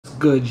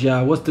good,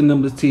 y'all? What's the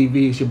numbers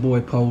TV? It's your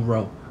boy Poe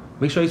Rowe.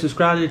 Make sure you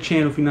subscribe to the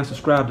channel if you're not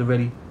subscribed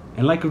already,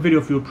 and like a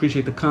video if you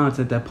appreciate the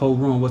content that Poe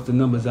Rowe and What's the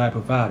Numbers I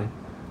provided.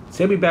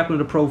 So I'll be back with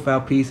the profile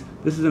piece.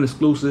 This is an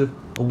exclusive,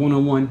 a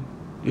one-on-one.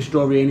 This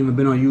story ain't even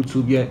been on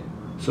YouTube yet.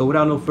 So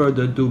without no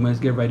further ado, man, let's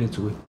get right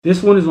into it.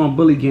 This one is on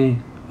Bully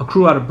Gang, a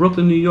crew out of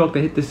Brooklyn, New York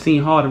that hit the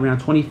scene hard around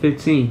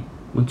 2015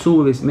 when two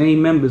of its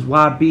main members,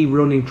 YB,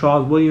 real name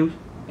Charles Williams,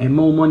 and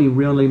Mo Money,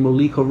 real name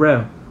Malik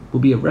Harrell, will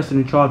be arrested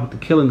and charged with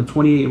the killing of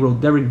 28-year-old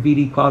Derek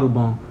V.D.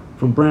 Quattlebaum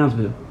from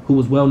Brownsville, who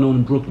was well known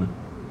in Brooklyn.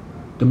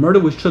 The murder,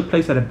 which took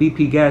place at a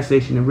BP gas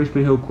station in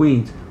Richmond Hill,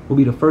 Queens, will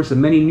be the first of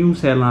many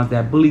news headlines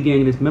that Bully Gang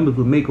and its members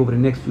will make over the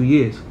next few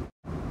years.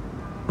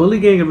 Bully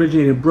Gang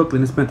originated in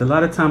Brooklyn and spent a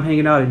lot of time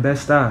hanging out in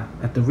Bed-Stuy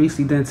at the Reese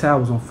Den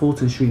Towers on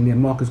Fulton Street near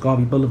Marcus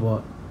Garvey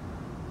Boulevard.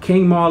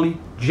 King Marley,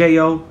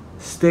 J.O.,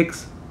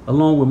 Sticks,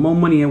 along with Mo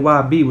Money and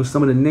YB were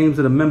some of the names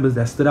of the members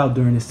that stood out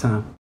during this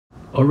time.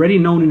 Already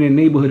known in their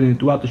neighborhood and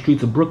throughout the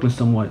streets of Brooklyn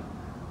somewhat,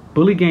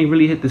 Bully Gang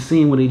really hit the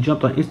scene when they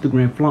jumped on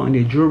Instagram flaunting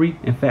their jewelry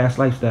and fast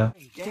lifestyle.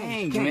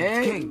 Gang,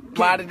 man.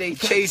 Why did they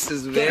chase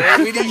us,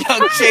 man? We the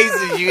young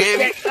chasers, you hear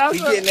me? We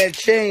getting that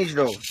change,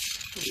 though.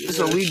 That's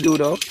what we do,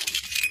 though.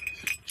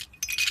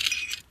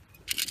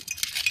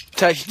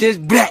 Touch this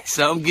black,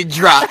 something get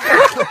dropped.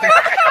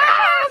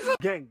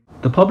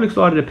 The public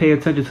started to pay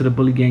attention to the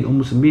Bully Gang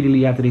almost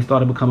immediately after they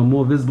started becoming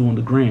more visible on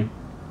the gram.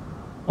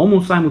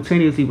 Almost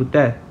simultaneously with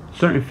that,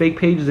 certain fake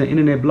pages and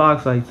internet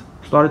blog sites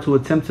started to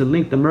attempt to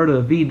link the murder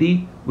of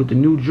VD with the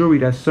new jewelry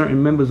that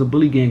certain members of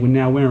Bully Gang were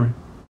now wearing.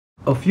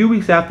 A few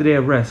weeks after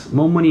their arrest,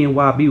 Mo Money and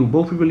YB will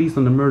both be released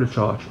on the murder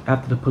charge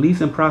after the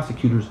police and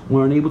prosecutors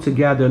were unable to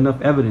gather enough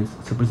evidence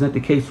to present the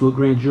case to a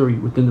grand jury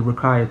within the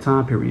required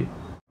time period.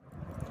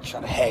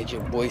 Trying to have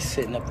your boy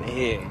sitting up in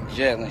here in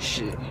jail and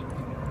shit.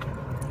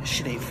 This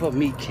shit ain't for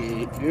me,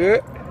 kid. Yeah?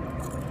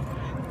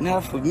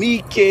 Not for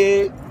me,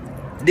 kid.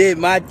 Did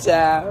my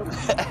time.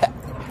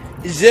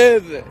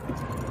 Deserve it.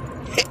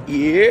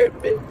 Yeah,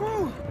 big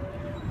bro.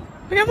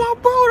 Look at my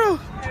bro though.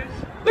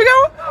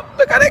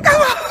 Look how they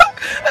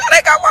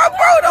got my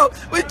bro though.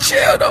 But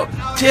chill though.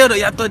 Chill though.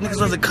 Y'all thought niggas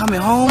wasn't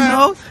coming home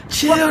though.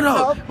 Chill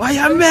though. Why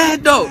y'all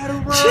mad though?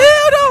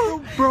 Chill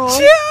though.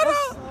 Chill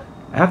though.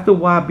 After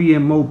YB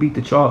and Mo beat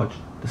the charge,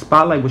 the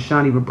spotlight was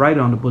shining even brighter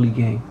on the Bully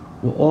Gang,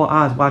 with all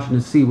eyes watching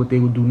to see what they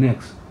would do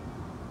next.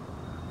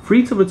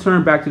 Free to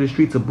return back to the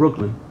streets of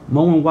Brooklyn,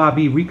 Mo and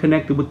YB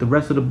reconnected with the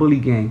rest of the Bully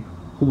Gang,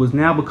 who was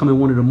now becoming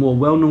one of the more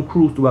well-known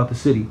crews throughout the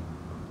city.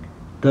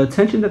 The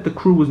attention that the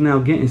crew was now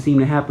getting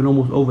seemed to happen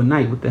almost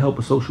overnight with the help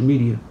of social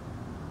media.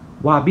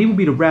 YB would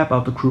be the rap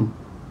out the crew,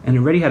 and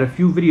already had a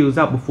few videos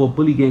out before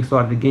Bully Gang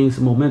started to gain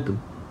some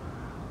momentum.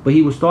 But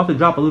he would start to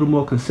drop a little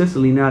more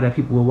consistently now that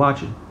people were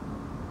watching.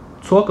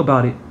 Talk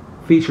About It,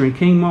 featuring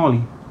King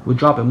Marley, would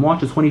drop in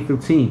March of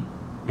 2015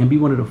 and be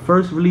one of the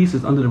first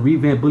releases under the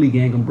revamped Bully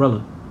Gang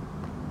umbrella.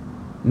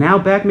 Now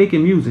back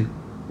making music,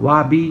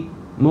 YB,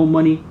 Mo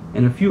Money,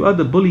 and a few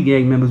other Bully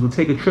Gang members would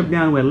take a trip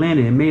down to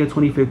Atlanta in May of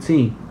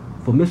 2015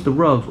 for Mr.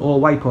 Ruggs'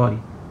 all-white party,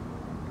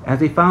 as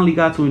they finally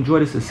got to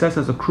enjoy the success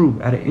as a crew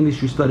at an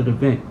industry-studded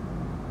event.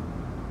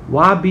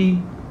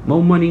 YB,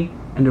 Mo Money,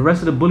 and the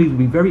rest of the Bullies would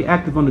be very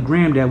active on the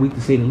gram that week,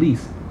 to say the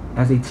least,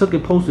 as they took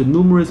and posted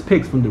numerous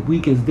pics from the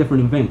weekend's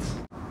different events.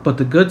 But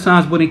the good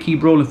times wouldn't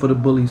keep rolling for the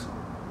Bullies,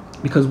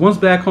 because once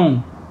back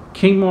home,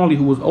 King Marley,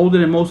 who was older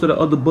than most of the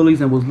other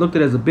Bullies and was looked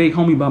at as a big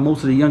homie by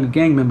most of the younger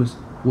gang members,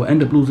 will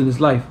end up losing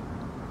his life.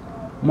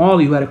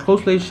 Marley, who had a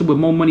close relationship with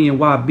Mo Money and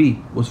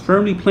YB, was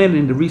firmly planted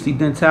in the Reese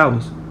Den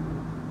Towers.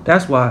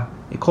 That's why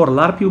it caught a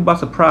lot of people by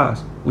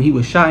surprise when he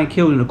was shot and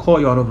killed in the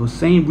courtyard of those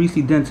same Reese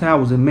Den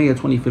Towers in May of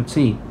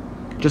 2015,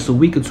 just a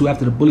week or two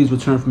after the Bullies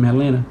returned from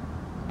Atlanta.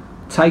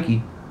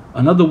 Tyke,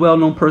 another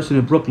well-known person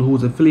in Brooklyn who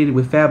was affiliated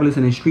with Fabulous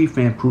and his Street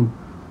Fam crew,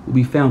 will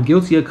be found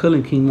guilty of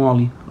killing King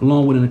Marley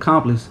along with an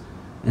accomplice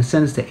and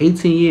sentenced to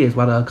 18 years,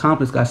 while the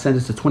accomplice got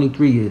sentenced to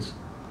 23 years.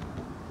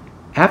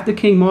 After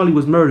King Marley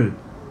was murdered,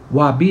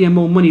 YB and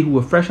Mo Money, who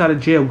were fresh out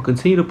of jail, would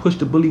continue to push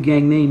the Bully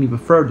Gang name even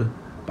further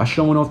by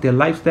showing off their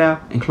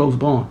lifestyle and close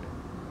bond.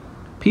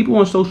 People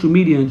on social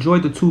media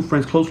enjoyed the two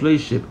friends' close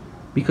relationship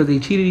because they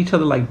treated each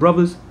other like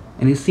brothers,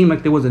 and it seemed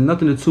like there wasn't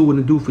nothing the two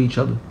wouldn't do for each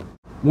other.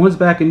 Once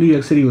back in New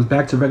York City, was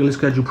back to regular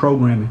scheduled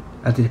programming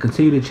as they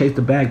continued to chase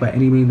the bag by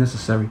any means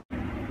necessary.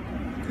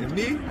 And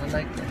me? I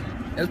like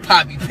that. That's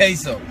Poppy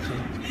Peso.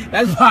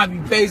 That's Poppy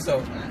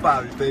Peso.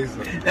 Poppy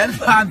Peso. That's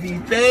Poppy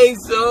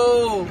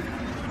Peso.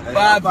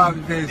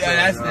 Poppy Peso.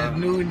 Yeah, that's the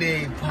new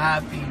name,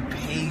 Poppy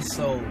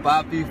Peso.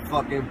 Poppy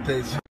fucking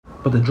Peso.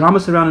 But the drama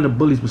surrounding the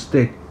Bullies would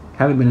stick,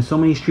 having been in so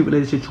many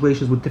street-related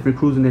situations with different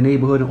crews in their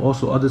neighborhood and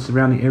also other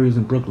surrounding areas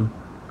in Brooklyn.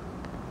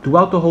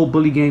 Throughout the whole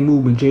Bully Gang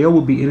movement, J.O.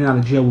 would be in and out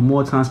of jail with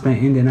more time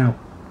spent in than out.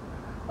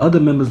 Other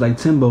members like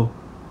Timbo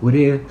were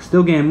there,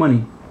 still getting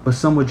money, but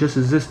some were just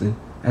existing,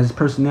 as his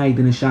personality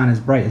didn't shine as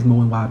bright as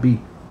Mo and YB.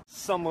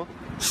 Summer,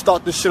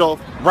 start this shit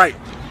off right.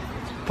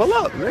 Pull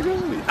up,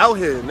 nigga. We out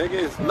here, nigga.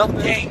 It's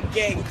nothing.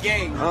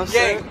 Gang. I'm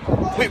saying?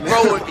 Quick,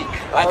 bro with me.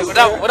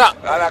 What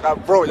up? I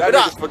got bro. That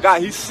nigga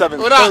forgot he's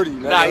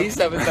 7:30. Nah, he's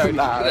 7:30.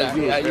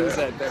 Yeah, he was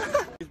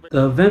 7:30.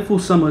 The eventful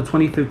summer of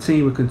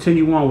 2015 would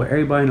continue on with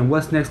everybody in the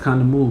What's Next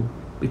kind of mood,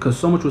 because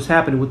so much was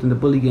happening within the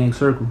bully gang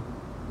circle.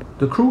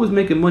 The crew was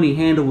making money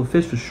hand over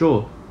fist for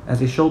sure, as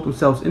they showed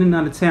themselves in and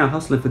out of town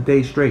hustling for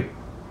days straight.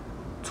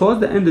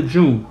 Towards the end of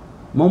June,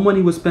 Mo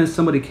Money would spend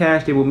some of the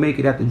cash they would make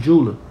it at the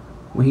jeweler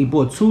when he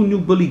bought 2 new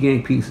bully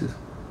gang pieces.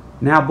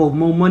 Now both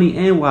Mo Money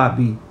and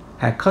YB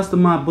had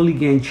customized bully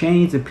gang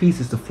chains and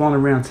pieces to flaunt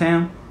around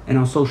town and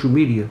on social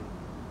media.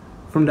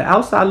 From the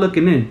outside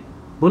looking in,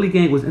 bully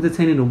gang was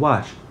entertaining to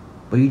watch,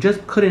 but you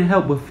just couldn't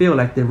help but feel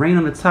like the reign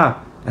on the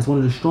top as one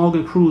of the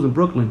stronger crews in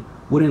Brooklyn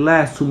wouldn't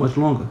last too much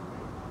longer.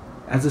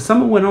 As the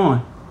summer went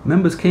on,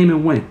 members came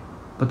and went,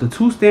 but the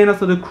 2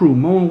 standouts of the crew,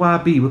 Mo and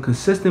YB, were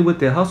consistent with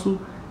their hustle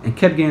and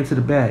kept getting to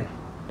the bag.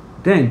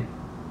 Then,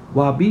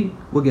 YB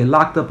would get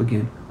locked up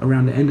again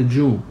around the end of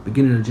June,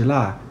 beginning of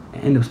July,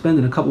 and end up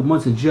spending a couple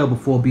months in jail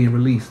before being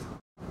released.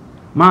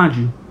 Mind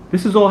you,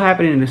 this is all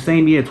happening in the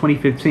same year,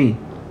 2015.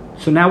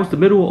 So now it's the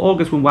middle of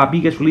August when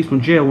YB gets released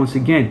from jail once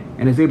again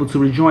and is able to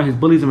rejoin his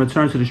bullies and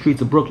return to the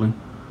streets of Brooklyn.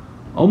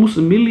 Almost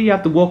immediately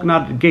after walking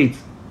out of the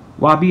gates,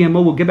 YB and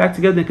Mo will get back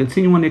together and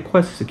continue on their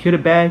quest to secure the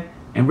bag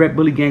and rep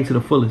bully gang to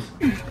the fullest.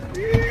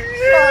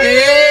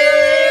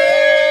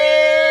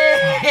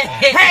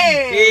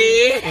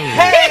 Hey,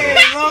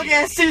 long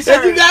ass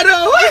t-shirt. You got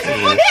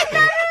on.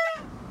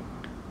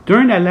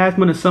 During that last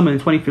month of summer in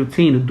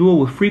 2015, the duo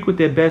would frequent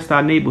their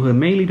Bed-Stuy neighborhood,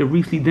 mainly the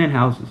Reesley Den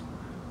houses,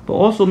 but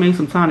also made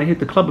some time to hit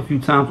the club a few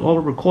times, all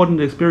recording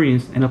the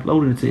experience and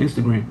uploading it to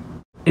Instagram.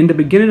 In the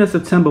beginning of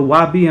September,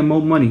 YB and Mo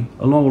Money,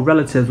 along with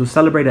relatives, would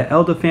celebrate an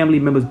elder family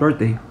member's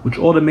birthday, which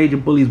all the major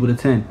bullies would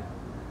attend.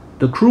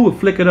 The crew would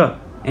flick it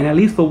up, and at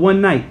least for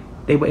one night,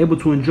 they were able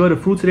to enjoy the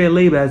fruits of their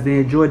labor as they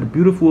enjoyed the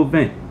beautiful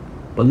event.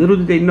 But little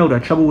did they know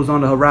that trouble was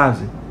on the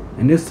horizon,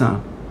 and this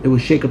time, it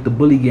would shake up the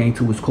bully gang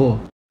to its core.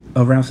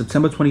 Around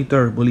September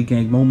 23rd, bully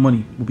gang Mo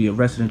Money will be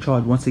arrested and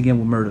charged once again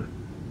with murder.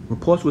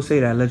 Reports would say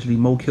that allegedly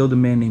Mo killed a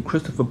man named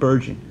Christopher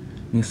Burgeon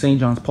near St.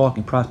 John's Park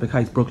in Prospect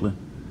Heights, Brooklyn.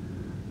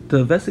 The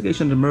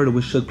investigation of the murder,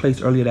 which took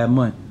place earlier that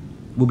month,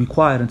 will be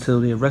quiet until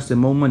they arrested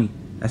Mo Money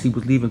as he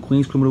was leaving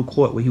Queens Criminal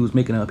Court, where he was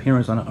making an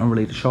appearance on an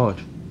unrelated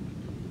charge.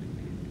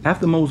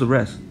 After Mo's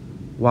arrest,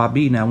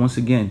 YB now once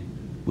again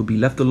would be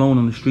left alone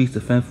on the streets to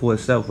fend for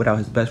itself without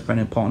his best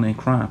friend and partner in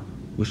crime,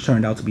 which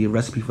turned out to be a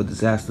recipe for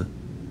disaster.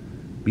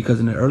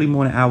 Because in the early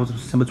morning hours of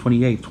September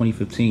 28,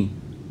 2015,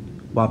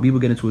 YB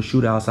would get into a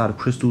shootout outside of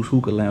Crystal's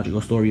Hookah Lounge in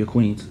Astoria,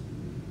 Queens.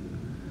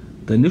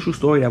 The initial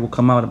story that would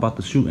come out about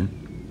the shooting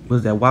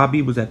was that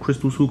YB was at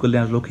Crystal's Hookah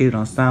Lounge located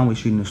on Steinway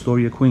Street in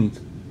Astoria, Queens.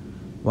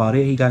 While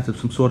there, he got into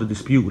some sort of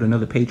dispute with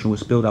another patron,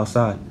 which spilled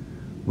outside,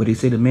 where they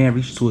say the man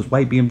reached to his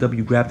white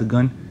BMW, grabbed a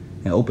gun,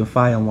 and opened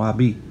fire on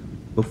YB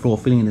before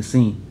fleeing the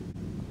scene.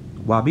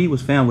 YB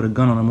was found with a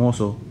gun on him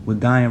also,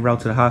 with dying en route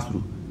to the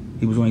hospital.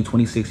 He was only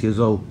 26 years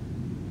old.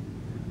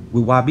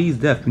 With YB's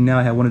death, we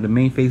now had one of the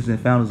main faces and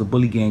founders of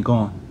bully gang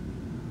gone.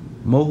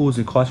 Mo, who was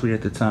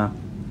incarcerated at the time,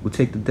 would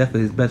take the death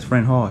of his best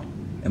friend hard,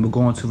 and would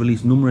go on to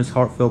release numerous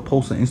heartfelt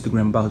posts on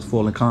Instagram about his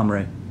fallen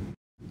comrade.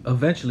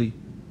 Eventually,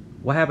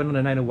 what happened on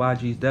the night of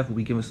YG's death will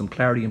be given some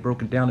clarity and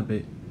broken down a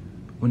bit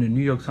when the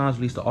New York Times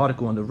released an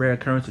article on the rare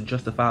occurrence of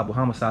justifiable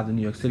homicides in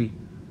New York City.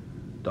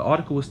 The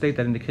article would state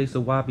that in the case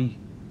of YB,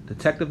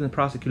 detectives and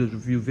prosecutors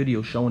reviewed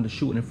video showing the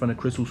shooting in front of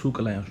Crystal's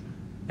Hookah Lounge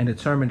and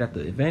determined that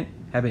the event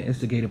had been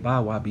instigated by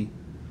YB.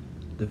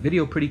 The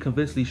video pretty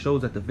convincingly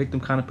shows that the victim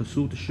kind of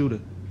pursued the shooter,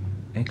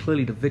 and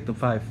clearly the victim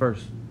fired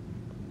first.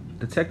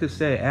 Detectives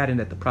said, adding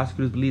that the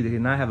prosecutors believed they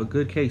did not have a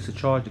good case to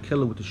charge the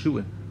killer with the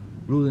shooting,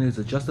 ruling it as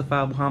a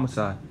justifiable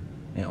homicide,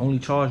 and only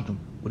charged him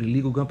with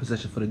illegal gun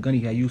possession for the gun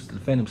he had used to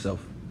defend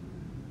himself.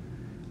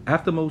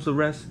 After Mo's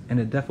arrest and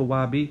the death of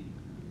YB,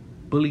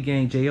 bully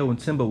gang J.O. and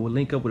Timbo would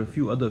link up with a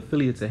few other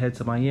affiliates and head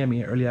to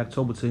Miami in early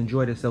October to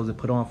enjoy themselves and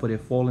put on for their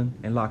fallen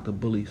and locked up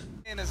bullies.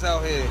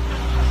 Out here.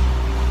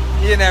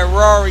 He in that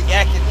Rari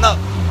acting up.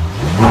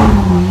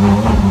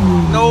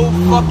 No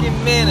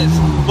fucking manners.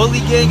 Bully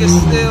gang is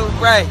still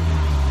right.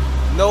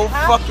 No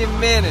fucking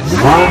manners.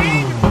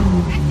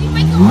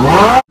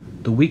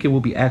 The weekend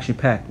will be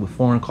action-packed with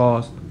foreign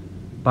cars,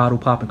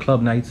 bottle-popping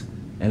club nights,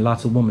 and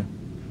lots of women.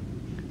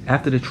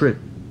 After the trip,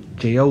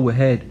 J.O. would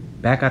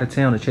head back out of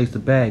town to chase the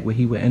bag, where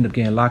he would end up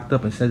getting locked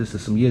up and sentenced to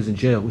some years in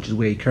jail, which is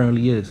where he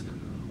currently is,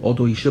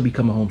 although he should be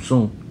coming home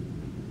soon.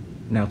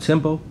 Now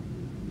Timbo,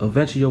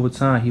 eventually over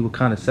time, he would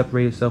kind of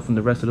separate himself from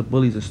the rest of the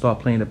bullies and start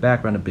playing the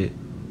background a bit,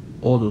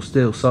 although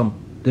still some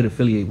did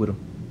affiliate with him.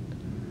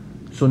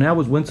 So now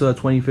it's winter of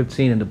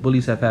 2015 and the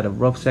bullies have had a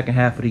rough second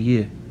half of the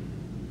year.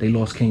 They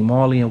lost King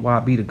Marley and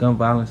YB to gun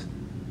violence,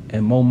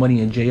 and Mo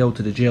Money and J.O.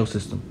 to the jail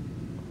system.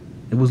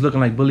 It was looking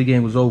like bully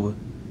gang was over,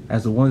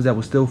 as the ones that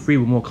were still free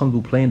were more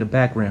comfortable playing the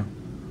background,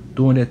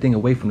 doing their thing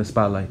away from the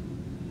spotlight.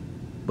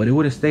 But it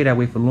wouldn't stay that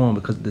way for long,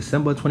 because in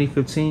December of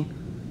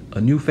 2015,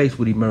 a new face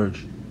would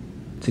emerge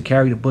to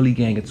carry the bully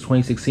gang into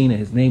 2016, and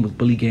his name was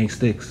Bully Gang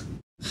Sticks.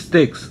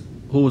 Sticks,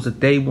 who was a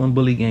Day One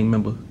bully gang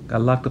member,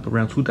 got locked up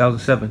around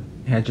 2007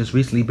 and had just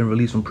recently been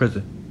released from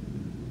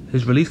prison.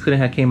 His release couldn't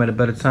have came at a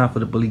better time for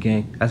the bully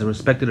gang, as a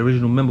respected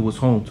original member was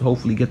home to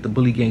hopefully get the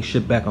bully gang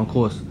shit back on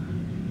course.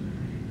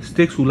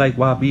 Sticks, who like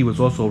YB was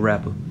also a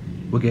rapper,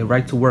 would get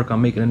right to work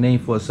on making a name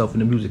for herself in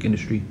the music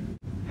industry.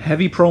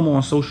 Heavy promo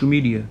on social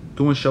media,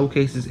 doing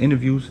showcases,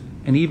 interviews,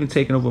 and even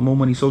taking over Mo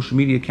Money's social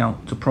media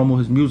account to promo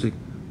his music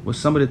was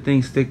some of the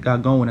things Stick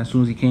got going as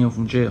soon as he came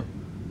from jail.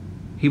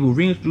 He will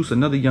reintroduce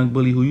another young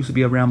bully who used to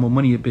be around Mo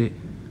Money a bit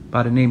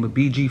by the name of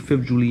BG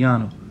Fifth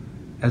Giuliano,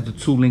 as the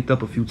two linked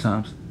up a few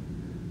times.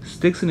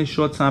 Sticks in his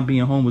short time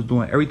being home was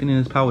doing everything in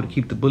his power to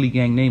keep the bully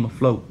gang name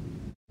afloat.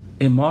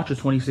 In March of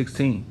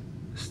 2016,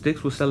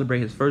 Sticks would celebrate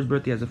his first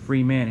birthday as a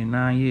free man in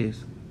 9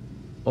 years.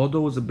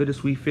 Although it was a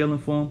bittersweet feeling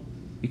for him,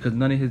 because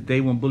none of his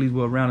Day One bullies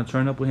were around to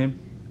turn up with him,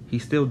 he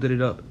still did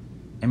it up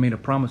and made a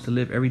promise to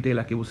live every day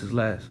like it was his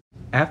last.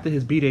 After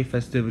his B-Day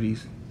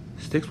festivities,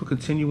 Sticks would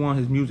continue on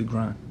his music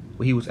grind,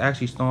 where he was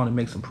actually starting to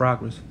make some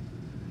progress.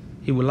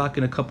 He would lock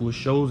in a couple of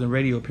shows and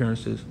radio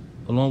appearances,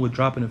 along with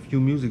dropping a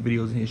few music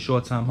videos in his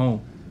short time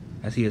home,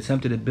 as he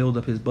attempted to build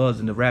up his buzz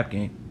in the rap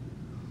game.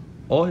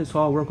 All his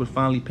hard work was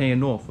finally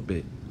paying off a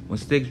bit when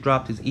Sticks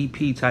dropped his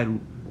EP titled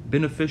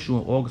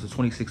Beneficial in August of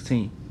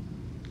 2016.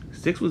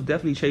 Sticks was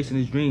definitely chasing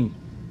his dreams.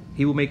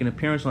 He would make an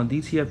appearance on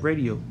DTF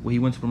Radio, where he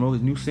went to promote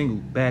his new single,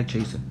 Bag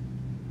Chasing.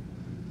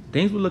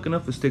 Things were looking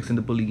up for Sticks in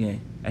the bully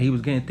gang, and he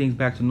was getting things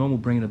back to normal,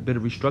 bringing a bit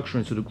of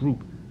restructuring to the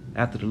group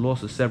after the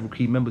loss of several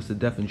key members to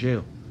death in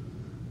jail.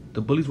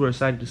 The bullies were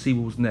excited to see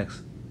what was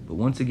next, but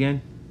once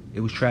again, it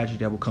was tragedy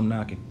that would come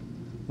knocking.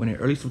 When in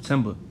early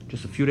September,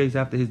 just a few days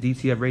after his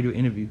DTF Radio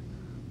interview,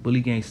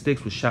 bully gang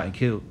Sticks was shot and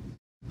killed.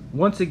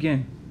 Once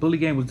again, bully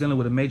gang was dealing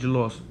with a major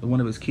loss, with one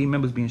of his key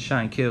members being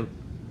shot and killed.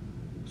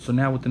 So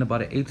now within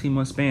about an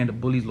 18-month span, the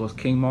bullies lost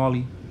King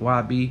Marley,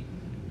 YB,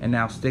 and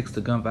now Sticks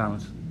to gun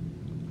violence,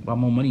 while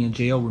Mo Money and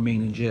J.O.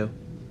 remain in jail.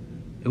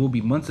 It will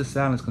be months of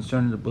silence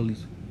concerning the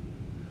bullies,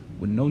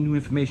 with no new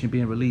information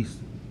being released,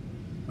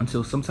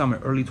 until sometime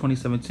in early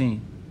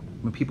 2017,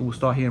 when people will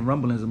start hearing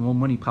rumblings of Mo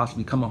Money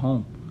possibly coming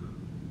home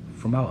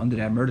from out under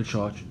that murder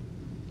charge,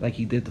 like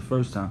he did the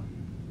first time.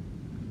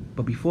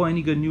 But before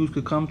any good news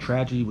could come,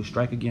 tragedy would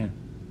strike again.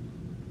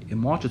 In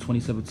March of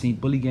 2017,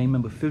 bully gang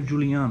member Fifth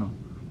Giuliano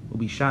will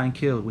be shot and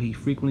killed where he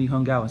frequently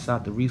hung out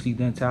inside the Riesling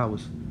Den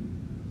Towers.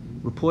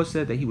 Reports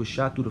said that he was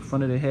shot through the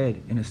front of the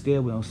head in a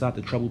stairwell inside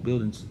the troubled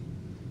buildings.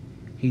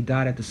 He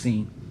died at the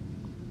scene.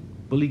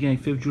 Bully gang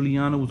Fifth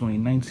Giuliano was only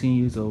 19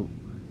 years old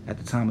at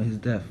the time of his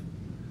death.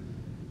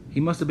 He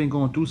must have been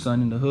going through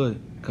something in the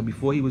hood, because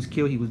before he was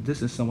killed he was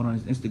dissing someone on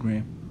his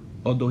Instagram,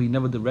 although he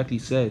never directly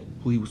said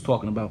who he was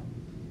talking about.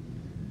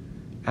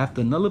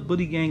 After another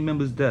bully gang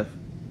member's death,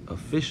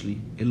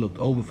 officially it looked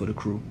over for the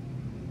crew,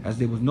 as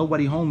there was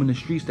nobody home in the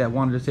streets that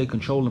wanted to take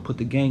control and put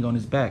the gang on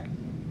his back.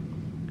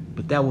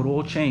 But that would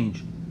all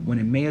change when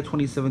in May of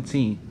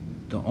 2017,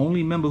 the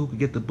only member who could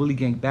get the bully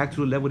gang back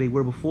to the level they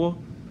were before,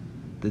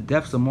 the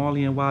deaths of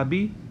Marley and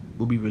YB,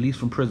 will be released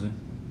from prison.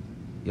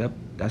 Yep,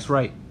 that's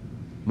right.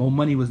 Mo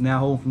Money was now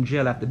home from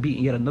jail after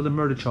beating yet another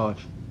murder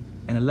charge,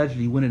 and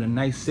allegedly winning a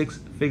nice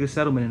 6-figure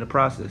settlement in the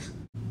process.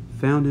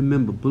 Founding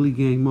member Bully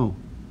Gang Mo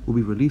will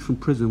be released from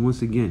prison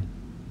once again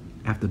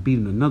after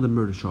beating another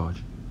murder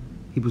charge.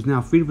 He was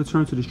now free to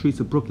return to the streets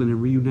of Brooklyn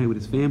and reunite with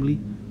his family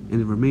and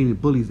the remaining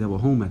bullies that were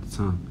home at the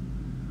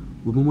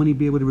time. Will Mo Money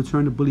be able to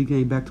return the bully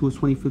gang back to its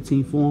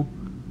 2015 form,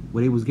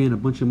 where they was getting a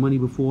bunch of money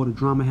before all the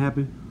drama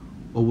happened,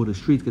 or will the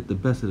streets get the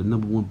best of the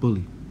 #1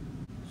 bully?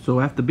 So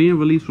after being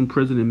released from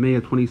prison in May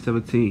of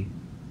 2017,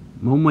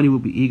 Mo Money will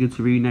be eager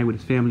to reunite with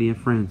his family and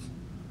friends.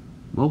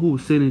 Mo, who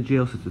was sitting in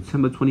jail since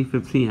September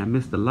 2015, had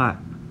missed a lot,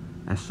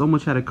 as so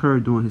much had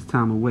occurred during his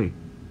time away.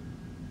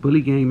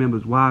 Bully gang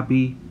members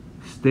YB,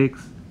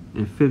 Sticks,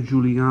 and Fifth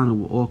Giuliano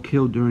were all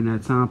killed during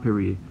that time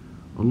period,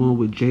 along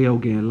with J.O.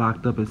 getting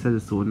locked up and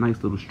sentenced to a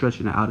nice little stretch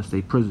in an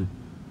out-of-state prison.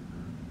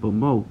 But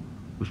Mo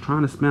was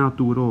trying to smile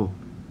through it all,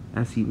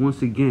 as he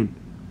once again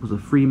was a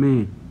free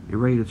man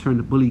and ready to turn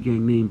the bully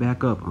gang name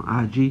back up on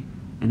IG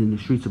and in the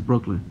streets of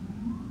Brooklyn.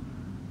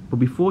 But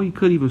before he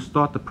could even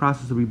start the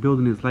process of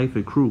rebuilding his life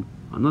and crew,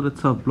 another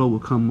tough blow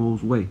would come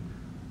Mo's way,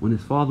 when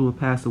his father would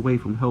pass away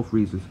from health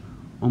reasons,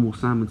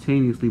 almost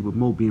simultaneously with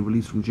Mo being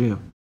released from jail.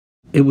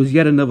 It was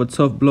yet another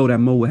tough blow that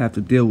Mo would have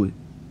to deal with,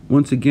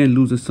 once again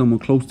losing someone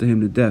close to him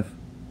to death.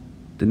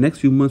 The next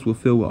few months were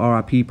filled with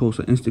RIP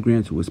posts on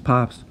Instagram to his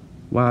pops,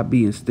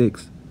 YB, and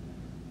Sticks.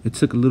 It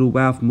took a little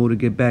while for Mo to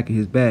get back in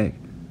his bag,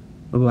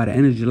 but by the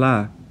end of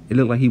July, it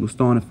looked like he was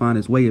starting to find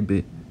his way a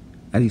bit,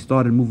 as he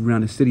started moving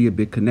around the city a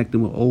bit,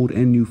 connecting with old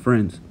and new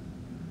friends.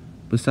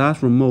 Besides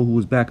from Mo, who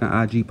was back on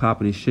IG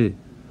popping his shit,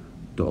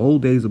 the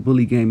old days of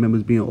bully gang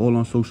members being all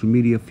on social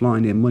media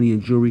flaunting their money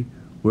and jewelry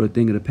were a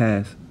thing of the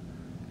past,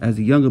 as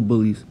the younger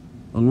bullies,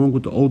 along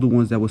with the older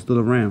ones that were still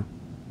around,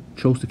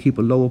 chose to keep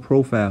a lower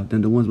profile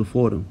than the ones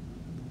before them.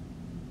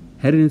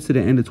 Headed into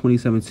the end of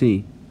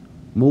 2017,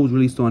 Mo was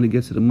really starting to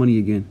get to the money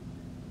again.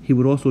 He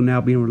would also now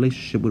be in a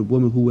relationship with a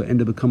woman who would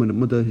end up becoming the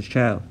mother of his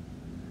child.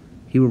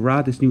 He would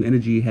ride this new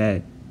energy he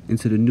had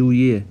into the new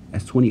year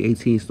as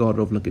 2018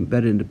 started off looking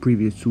better than the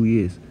previous 2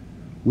 years,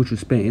 which was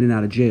spent in and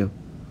out of jail.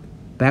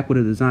 Back with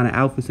the designer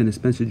outfits and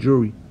expensive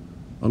jewelry,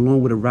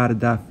 along with a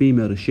ride-or-die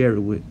female to share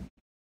it with.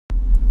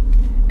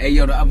 Hey,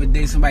 yo, the other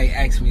day somebody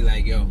asked me,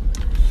 like, yo,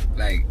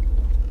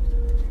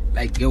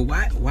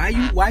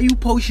 why you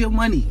post your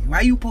money?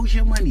 Why you post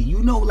your money?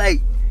 You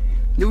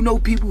know,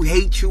 people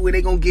hate you and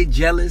they gonna get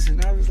jealous.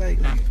 And I was like,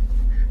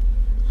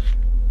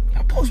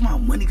 I post my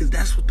money because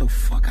that's what the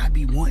fuck I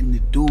be wanting to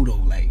do, though.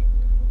 Like,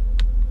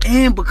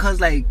 and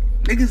because, like,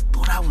 niggas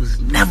thought I was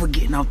never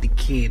getting out the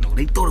can, though.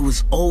 They thought it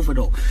was over,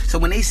 though. So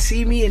when they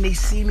see me and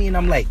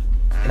I'm like,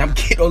 and I'm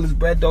getting all this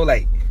bread, though,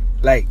 like,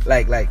 I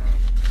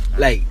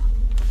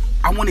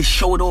want to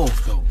show it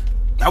off, though.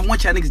 I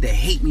want y'all niggas to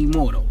hate me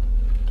more, though.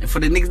 And for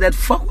the niggas that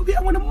fuck with me,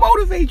 I want to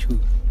motivate you.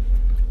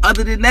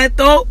 Other than that,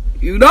 though,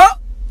 you know,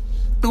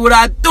 do what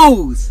I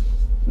do's.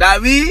 Know what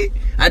I mean?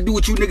 I do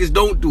what you niggas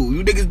don't do.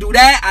 You niggas do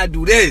that, I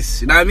do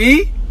this. You know what I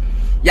mean?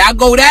 Y'all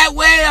go that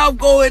way, I'm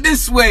going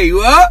this way,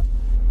 you huh?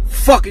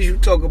 Fuck is you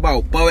talking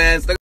about, bow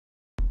ass nigga?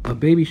 A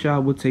baby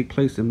shower would take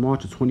place in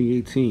March of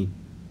 2018,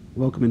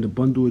 welcoming the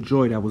bundle of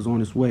joy that was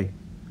on its way.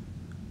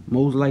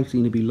 Mo's life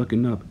seemed to be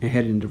looking up and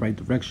headed in the right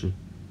direction,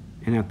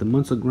 and after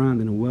months of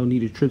grinding, a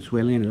well-needed trip to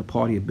Atlanta to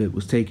party a bit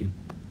was taken.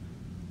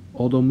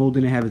 Although Mo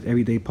didn't have his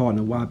everyday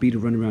partner YB to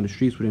run around the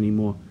streets with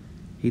anymore,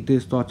 he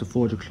did start to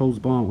forge a close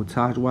bond with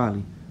Taj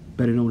Wiley,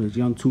 better known as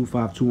Young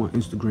 252 on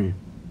Instagram.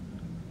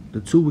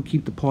 The two would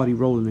keep the party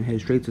rolling and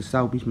head straight to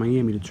South Beach,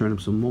 Miami to turn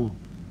up some more.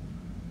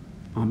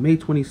 On May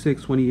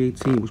 26,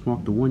 2018, which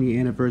marked the 1-year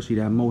anniversary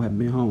that Mo had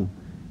been home,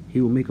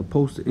 he would make a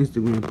post to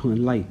Instagram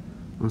putting light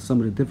on some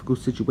of the difficult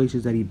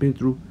situations that he'd been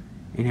through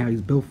and how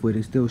he's built for it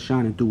and still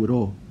shining through it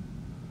all.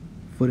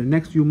 For the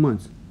next few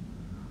months,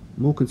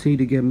 Mo continued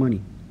to get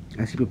money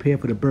as he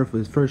prepared for the birth of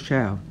his first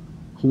child,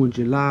 who in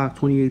July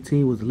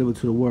 2018 was delivered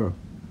to the world.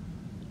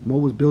 Mo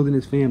was building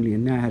his family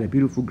and now had a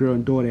beautiful girl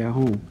and daughter at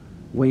home,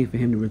 waiting for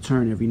him to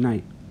return every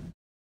night.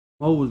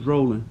 Mo was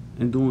rolling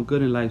and doing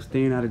good in life,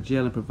 staying out of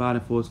jail and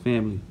providing for his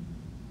family.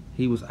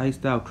 He was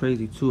iced out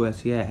crazy too,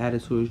 as he had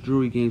added to his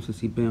jewelry game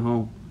since he'd been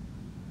home.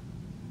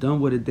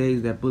 Done were the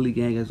days that Bully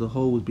Gang as a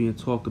whole was being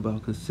talked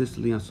about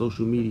consistently on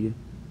social media.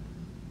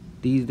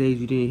 These days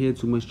you didn't hear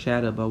too much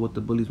chatter about what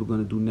the bullies were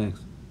going to do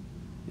next.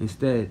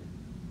 Instead,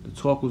 the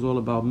talk was all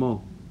about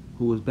Mo,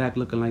 who was back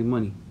looking like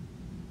money.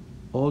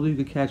 Although you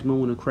could catch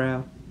Mo in a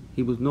crowd,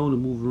 he was known to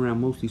move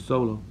around mostly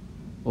solo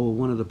or with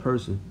one other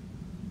person.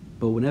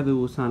 But whenever it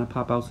was time to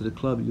pop out to the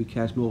club, you could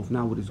catch Mo, if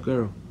not with his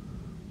girl,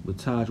 with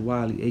Taj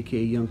Wiley,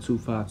 aka Young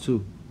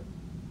 252.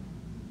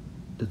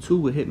 The two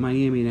would hit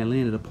Miami and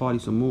Atlanta to party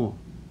some more,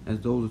 as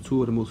those are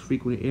two of the most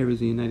frequented areas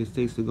in the United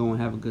States to go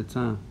and have a good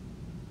time.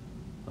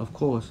 Of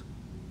course,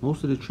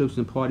 most of the trips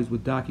and parties were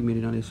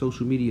documented on their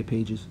social media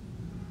pages.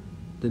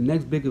 The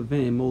next big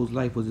event in Mo's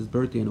life was his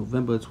birthday in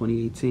November of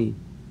 2018.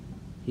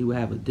 He would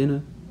have a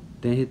dinner,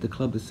 then hit the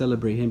club to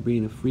celebrate him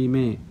being a free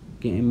man,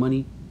 getting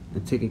money,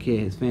 and taking care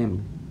of his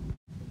family.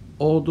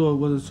 Although it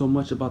wasn't so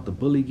much about the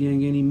Bully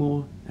Gang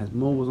anymore, as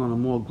Mo was on a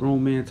more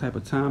grown man type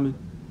of timing,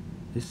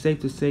 it's safe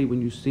to say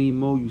when you seen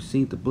Mo, you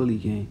seen the Bully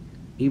Gang,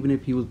 even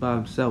if he was by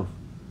himself,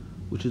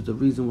 which is the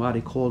reason why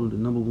they called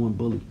him the #1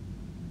 bully.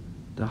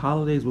 The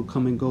holidays would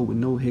come and go with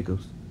no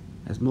hiccups,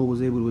 as Mo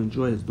was able to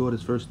enjoy his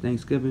daughter's first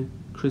Thanksgiving,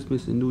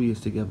 Christmas, and New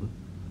Year's together.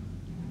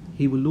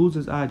 He would lose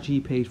his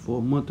IG page for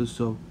a month or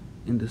so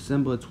in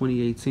December of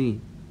 2018.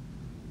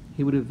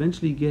 He would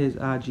eventually get his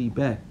IG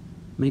back,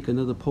 make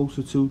another post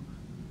or two,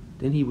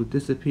 then he would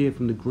disappear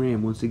from the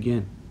gram once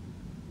again.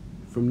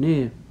 From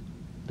there,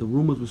 the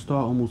rumors would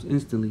start almost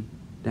instantly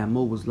that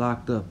Mo was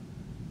locked up,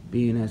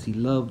 being as he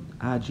loved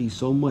IG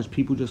so much,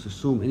 people just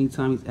assume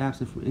anytime he's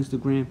absent from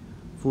Instagram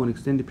for an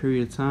extended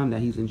period of time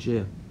that he's in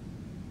jail.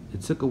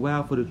 It took a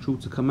while for the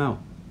truth to come out,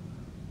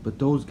 but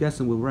those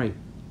guessing were right,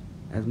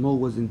 as Mo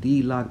was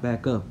indeed locked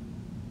back up.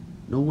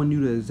 No one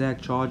knew the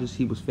exact charges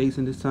he was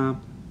facing this time,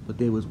 but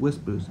there was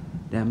whispers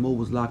that Mo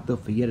was locked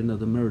up for yet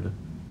another murder.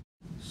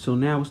 So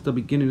now it's the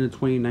beginning of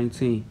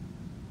 2019,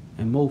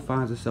 and Mo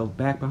finds himself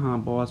back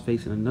behind bars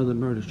facing another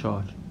murder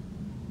charge.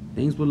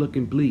 Things were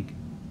looking bleak,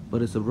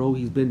 but it's a road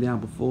he's been down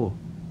before.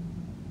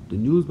 The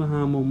news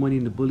behind Mo Money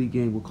and the Bully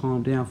Gang would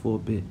calm down for a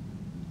bit,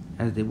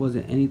 as there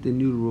wasn't anything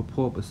new to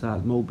report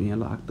besides Mo being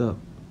locked up.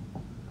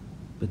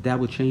 But that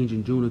would change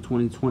in June of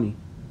 2020,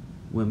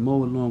 when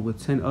Mo along with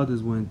 10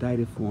 others were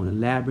indicted for an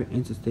elaborate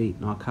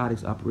interstate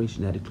narcotics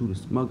operation that included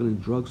smuggling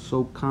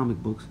drug-soaked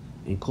comic books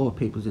and court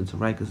papers into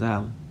Rikers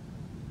Island.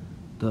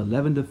 The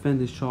 11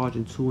 defendants charged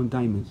in 2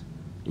 indictments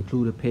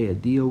include a pair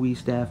of DOE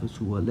staffers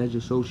who were alleged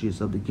associates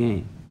of the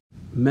gang.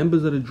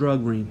 Members of the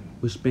drug ring,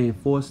 which spanned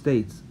 4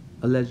 states,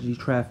 allegedly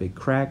trafficked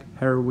crack,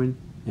 heroin,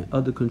 and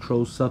other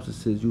controlled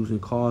substances using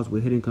cars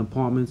with hidden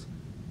compartments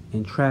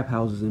and trap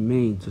houses in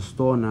Maine to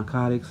store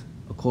narcotics,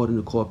 according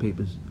to court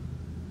papers.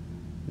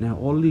 Now,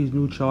 all of these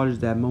new charges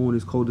that Mo and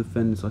his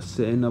co-defendants are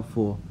sitting up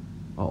for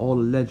are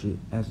all alleged,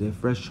 as they're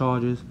fresh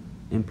charges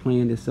and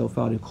playing themselves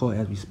out in court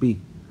as we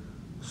speak.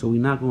 So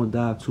we're not going to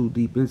dive too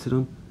deep into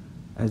them,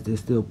 as they're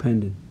still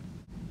pending.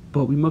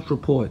 But we must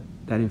report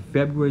that in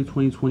February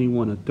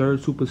 2021, a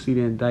third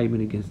superseded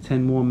indictment against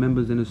 10 more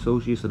members and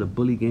associates of the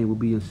bully gang will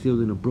be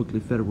unsealed in the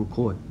Brooklyn Federal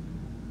Court.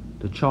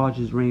 The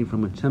charges range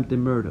from attempted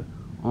murder,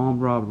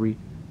 armed robbery,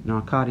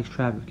 narcotics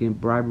trafficking,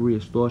 bribery,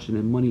 extortion,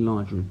 and money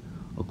laundering,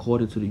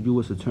 according to the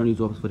U.S.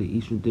 Attorney's Office for the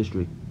Eastern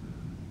District.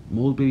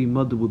 Mobb's baby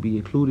mother will be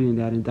included in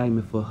that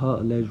indictment for her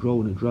alleged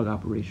role in the drug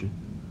operation.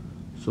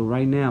 So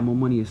right now, Mo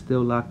Money is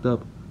still locked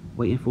up,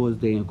 waiting for his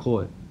day in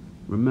court.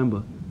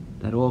 Remember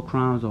that all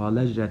crimes are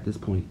alleged at this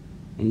point,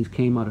 and he's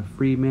came out a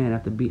free man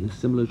after beating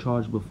similar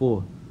charges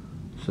before.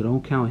 So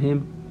don't count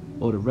him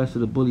or the rest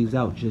of the bullies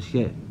out just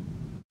yet.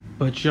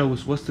 But yo,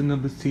 it's What's the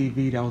Numbers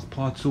TV. That was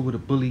part 2 of the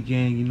bully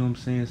gang, you know what I'm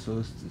saying?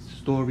 So the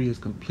story is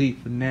complete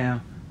for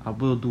now. I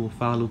will do a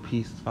follow-up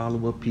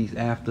piece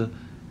after,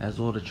 as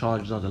all the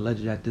charges are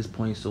alleged at this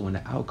point. So when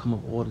the outcome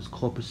of all this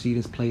court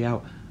proceedings play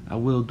out, I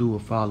will do a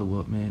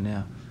follow-up, man.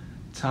 Now,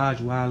 Taj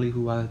Wiley,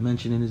 who I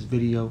mentioned in this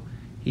video,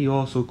 he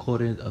also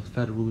caught in a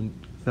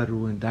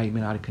federal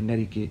indictment out of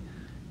Connecticut,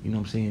 you know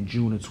what I'm saying,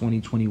 June of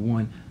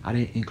 2021. I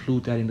didn't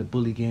include that in the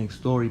bully gang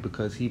story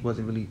because he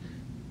wasn't really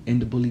in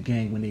the bully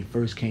gang when they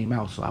first came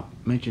out. So I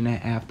mentioned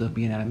that after,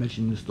 being that I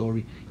mentioned in the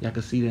story. Y'all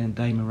can see the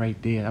indictment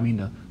right there. I mean,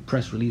 the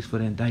press release for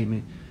the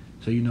indictment.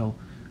 So, you know,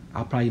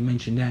 I'll probably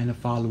mention that in the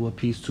follow-up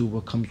piece too,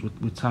 what comes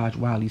with Taj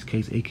Wiley's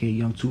case, aka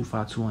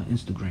Young252 on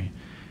Instagram.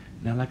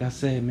 Now, like I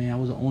said, man, I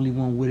was the only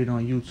one with it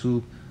on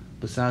YouTube,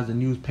 besides the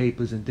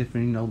newspapers and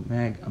different, you know,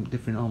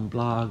 different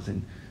blogs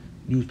and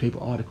newspaper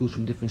articles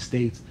from different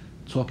states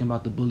talking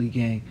about the bully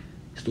gang.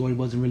 The story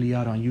wasn't really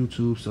out on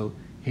YouTube, so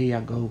here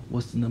I go.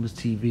 What's the Numbers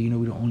TV? You know,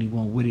 we're the only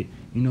one with it.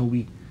 You know,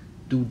 we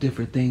do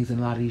different things in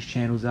a lot of these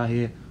channels out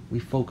here. We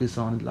focus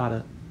on a lot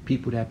of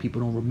people that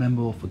people don't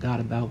remember or forgot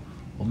about,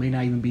 or may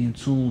not even be in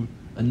tune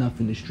enough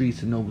in the streets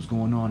to know what's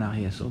going on out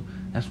here. So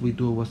that's what we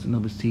do at What's the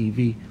Numbers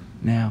TV.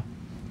 Now,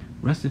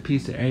 rest in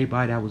peace to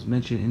everybody that was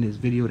mentioned in this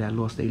video that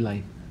lost their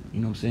life.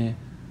 You know what I'm saying?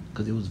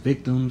 Because it was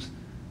victims.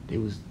 There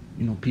was,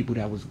 you know, people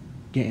that was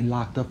getting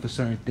locked up for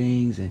certain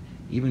things. And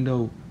even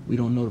though we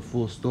don't know the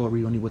full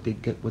story, only what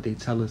they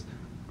tell us,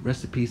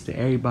 rest in peace to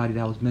everybody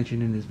that was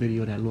mentioned in this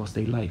video that lost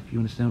their life. You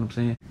understand what I'm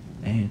saying?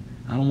 And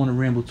I don't want to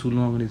ramble too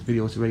long in this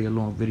video. It's already a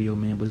long video,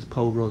 man. But it's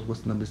Poe Rose,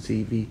 What's the Numbers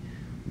TV.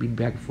 Be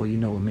back before you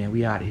know it, man.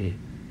 We out of here.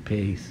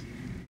 Peace.